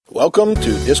Welcome to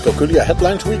Dyscalculia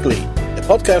Headlines Weekly, a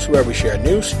podcast where we share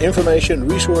news, information,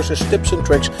 resources, tips and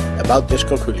tricks about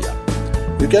dyscalculia.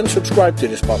 You can subscribe to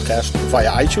this podcast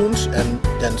via iTunes and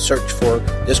then search for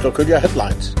Dyscalculia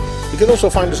Headlines. You can also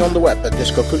find us on the web at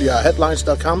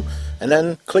dyscalculiaheadlines.com and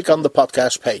then click on the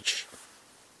podcast page.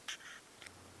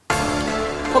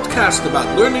 Podcast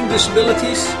about learning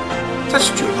disabilities,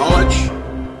 test your knowledge,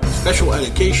 special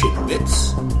education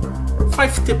myths,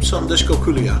 5 tips on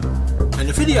dyscalculia, and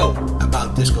a video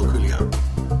about dyscalculia.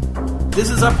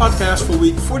 This is our podcast for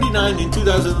week 49 in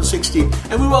 2016,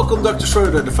 and we welcome Dr.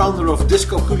 Schroeder, the founder of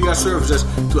Dyscalculia Services,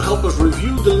 to help us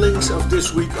review the links of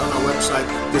this week on our website,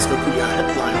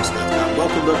 dyscalculiaheadlines.com.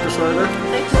 Welcome, Dr. Schroeder.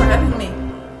 Thanks for having me.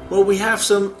 Well, we have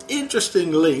some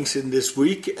interesting links in this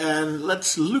week, and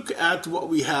let's look at what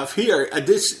we have here.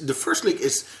 The first link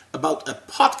is about a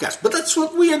podcast, but that's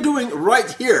what we are doing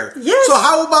right here. Yes. So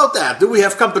how about that? Do we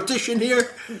have competition here?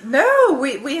 No,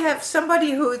 we have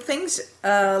somebody who thinks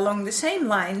along the same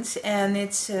lines, and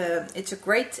it's a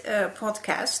great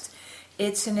podcast.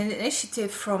 It's an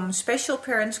initiative from Special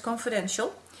Parents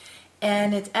Confidential,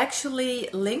 and it actually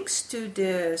links to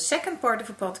the second part of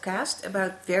a podcast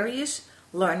about various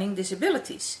learning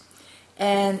disabilities.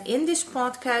 And in this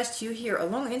podcast you hear a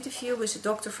long interview with a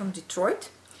doctor from Detroit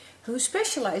who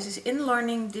specializes in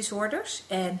learning disorders,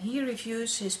 and he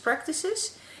reviews his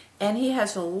practices, and he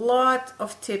has a lot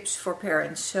of tips for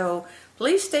parents. So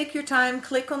please take your time,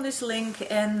 click on this link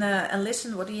and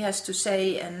listen what he has to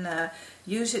say, and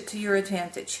use it to your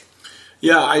advantage.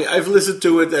 Yeah, I've listened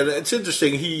to it, and it's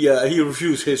interesting. He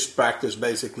reviews his practice,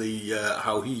 basically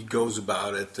how he goes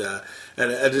about it,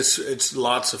 and it's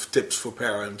lots of tips for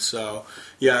parents. So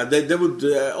yeah, they would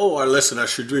all our listeners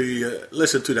should really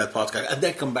listen to that podcast, and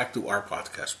then come back to our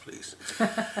podcast, please.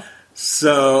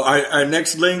 So our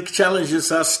next link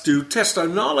challenges us to test our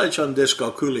knowledge on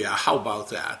dyscalculia. How about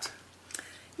that?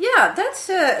 Yeah, that's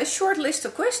a short list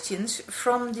of questions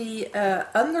from the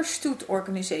Understood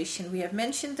organization. We have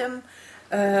mentioned them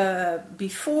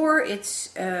before. It's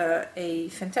a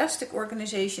fantastic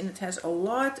organization. It has a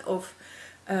lot of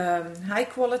high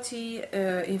quality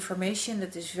information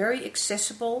that is very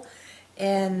accessible,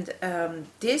 and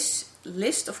this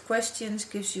list of questions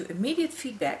gives you immediate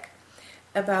feedback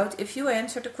about if you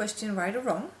answer the question right or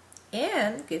wrong,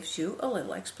 and gives you a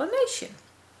little explanation.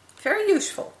 Very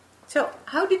useful. So,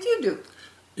 how did you do?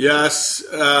 Yes,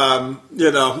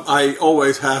 I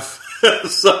always have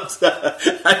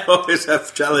I always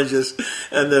have challenges,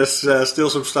 and there's still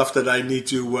some stuff that I need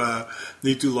to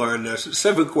learn. There's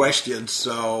 7 questions,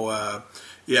 so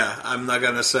I'm not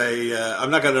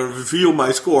gonna reveal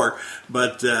my score,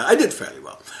 but I did fairly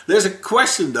well. There's a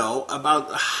question though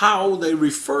about how they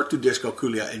refer to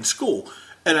dyscalculia in school.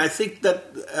 And I think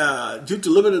that due to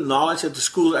limited knowledge at the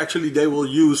school, actually they will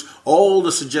use all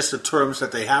the suggested terms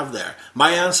that they have there.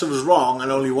 My answer was wrong,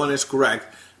 and only one is correct.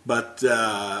 But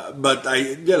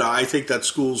I think that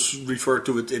schools refer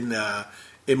to it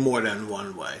in more than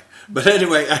one way. But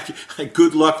anyway,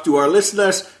 good luck to our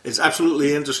listeners. It's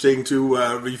absolutely interesting to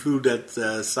review that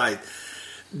site.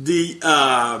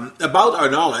 About our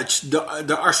knowledge,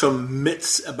 there are some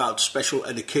myths about special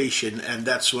education, and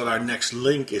that's what our next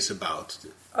link is about.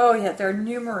 Oh yeah, there are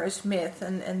numerous myths,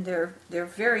 and they're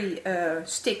very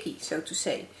sticky, so to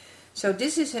say. So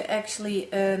this is actually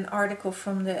an article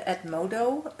from the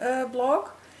Edmodo blog,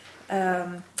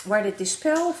 where they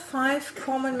dispel 5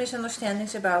 common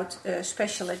misunderstandings about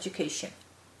special education.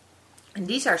 And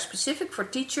these are specific for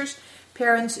teachers,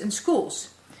 parents and schools.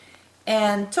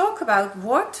 And talk about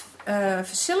what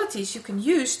facilities you can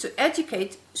use to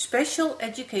educate special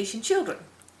education children.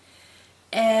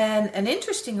 And an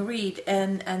interesting read,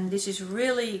 and this is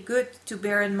really good to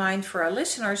bear in mind for our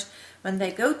listeners, when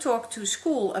they go talk to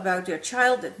school about their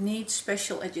child that needs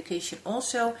special education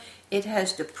also, it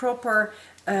has the proper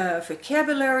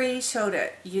vocabulary, so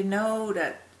that you know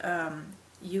that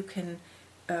you can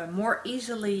more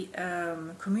easily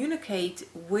communicate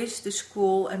with the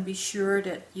school and be sure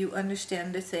that you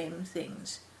understand the same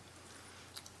things.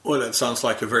 Well, that sounds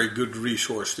like a very good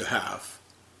resource to have.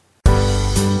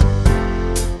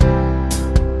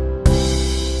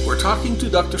 We're talking to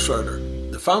Dr. Schroeder,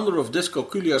 the founder of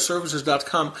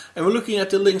dyscalculiaservices.com, and we're looking at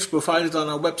the links provided on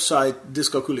our website,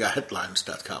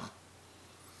 dyscalculiaheadlines.com.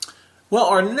 Well,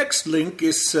 our next link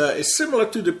is similar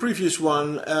to the previous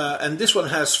one, and this one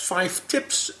has 5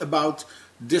 tips about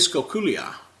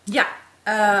dyscalculia. Yeah,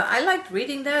 I liked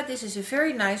reading that. This is a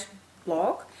very nice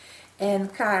blog,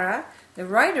 and Kara, the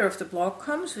writer of the blog,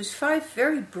 comes with 5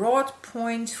 very broad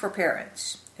points for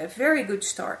parents. A very good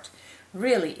start.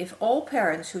 Really, if all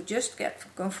parents who just get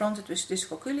confronted with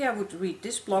dyscalculia would read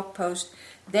this blog post,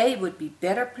 they would be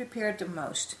better prepared than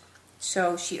most.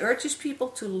 So she urges people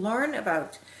to learn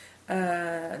about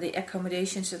the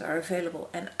accommodations that are available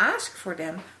and ask for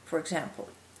them, for example.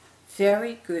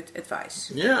 Very good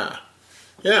advice. Yeah,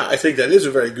 I think that is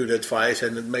a very good advice,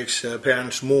 and it makes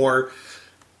parents more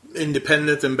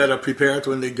independent and better prepared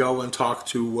when they go and talk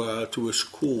to a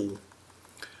school.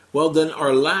 Well, then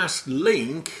our last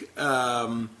link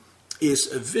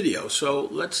is a video. So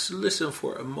let's listen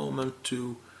for a moment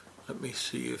to, let me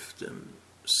see if the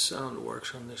sound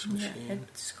works on this machine. Yeah,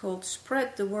 it's called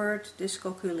Spread the Word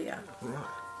Dyscalculia. Right.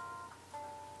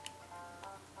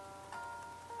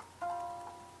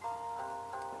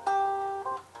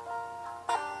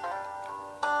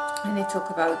 And they talk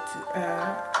about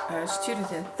a student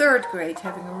in 3rd grade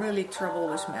having really trouble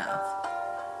with math.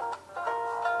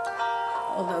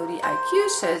 Although the IQ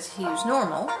says he is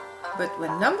normal, but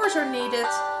when numbers are needed,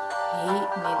 he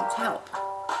needed help.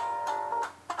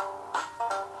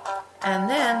 And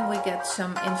then we get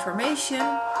some information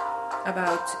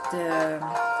about the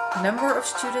number of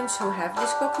students who have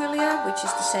dyscalculia, which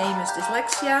is the same as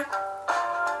dyslexia,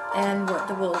 and what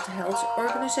the World Health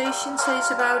Organization says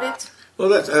about it. Well,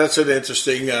 that's an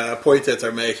interesting point that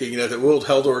they're making, that the World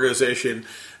Health Organization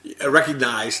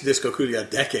recognized dyscalculia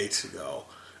decades ago.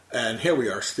 And here we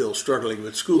are still struggling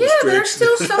with school districts. Yeah, there are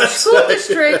still some school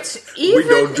districts,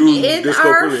 even in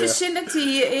our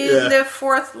vicinity, in the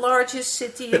 4th largest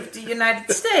city of the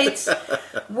United States,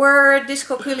 where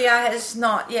dyscalculia has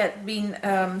not yet been,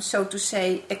 so to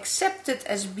say, accepted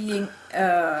as being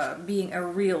a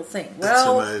real thing.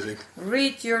 Well, that's amazing.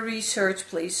 Read your research,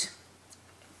 please.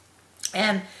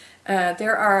 And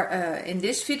there are, in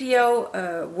this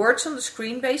video, words on the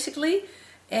screen, basically,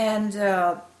 and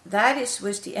that is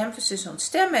with the emphasis on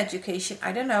STEM education.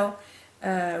 I don't know,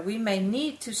 we may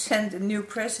need to send a new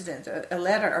president a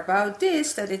letter about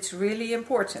this, that it's really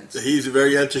important. He's a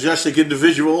very enthusiastic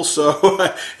individual, so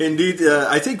indeed,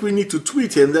 I think we need to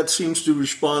tweet him. That seems to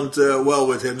respond well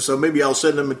with him. So maybe I'll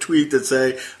send him a tweet and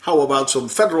say, how about some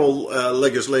federal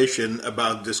legislation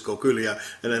about dyscalculia,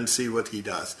 and then see what he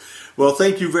does. Well,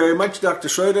 thank you very much, Dr.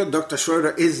 Schroeder. Dr.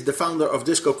 Schroeder is the founder of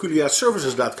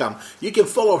dyscalculiaservices.com. You can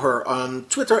follow her on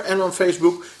Twitter and on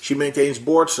Facebook. She maintains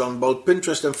boards on both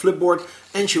Pinterest and Flipboard,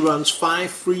 and she runs 5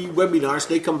 free webinars.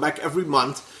 They come back every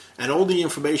month, and all the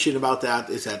information about that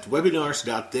is at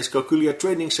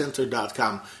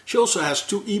webinars.dyscalculiatrainingcenter.com. She also has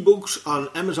 2 ebooks on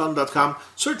Amazon.com.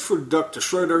 Search for Dr.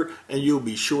 Schroeder, and you'll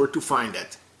be sure to find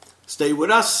it. Stay with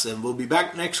us, and we'll be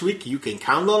back next week. You can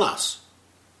count on us.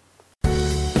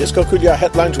 Dyscalculia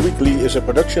Headlines Weekly is a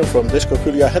production from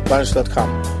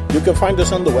dyscalculiaheadlines.com. You can find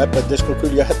us on the web at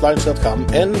dyscalculiaheadlines.com,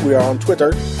 and we are on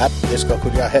Twitter at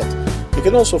dyscalculiahead. You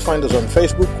can also find us on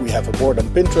Facebook. We have a board on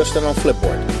Pinterest and on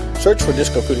Flipboard. Search for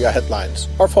Dyscalculia Headlines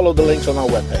or follow the links on our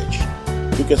webpage.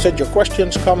 You can send your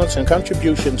questions, comments and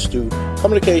contributions to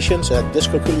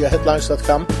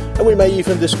communications@dyscalculiaheadlines.com, and we may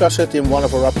even discuss it in one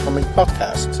of our upcoming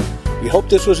podcasts. We hope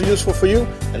this was useful for you,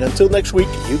 and until next week,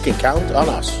 you can count on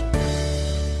us.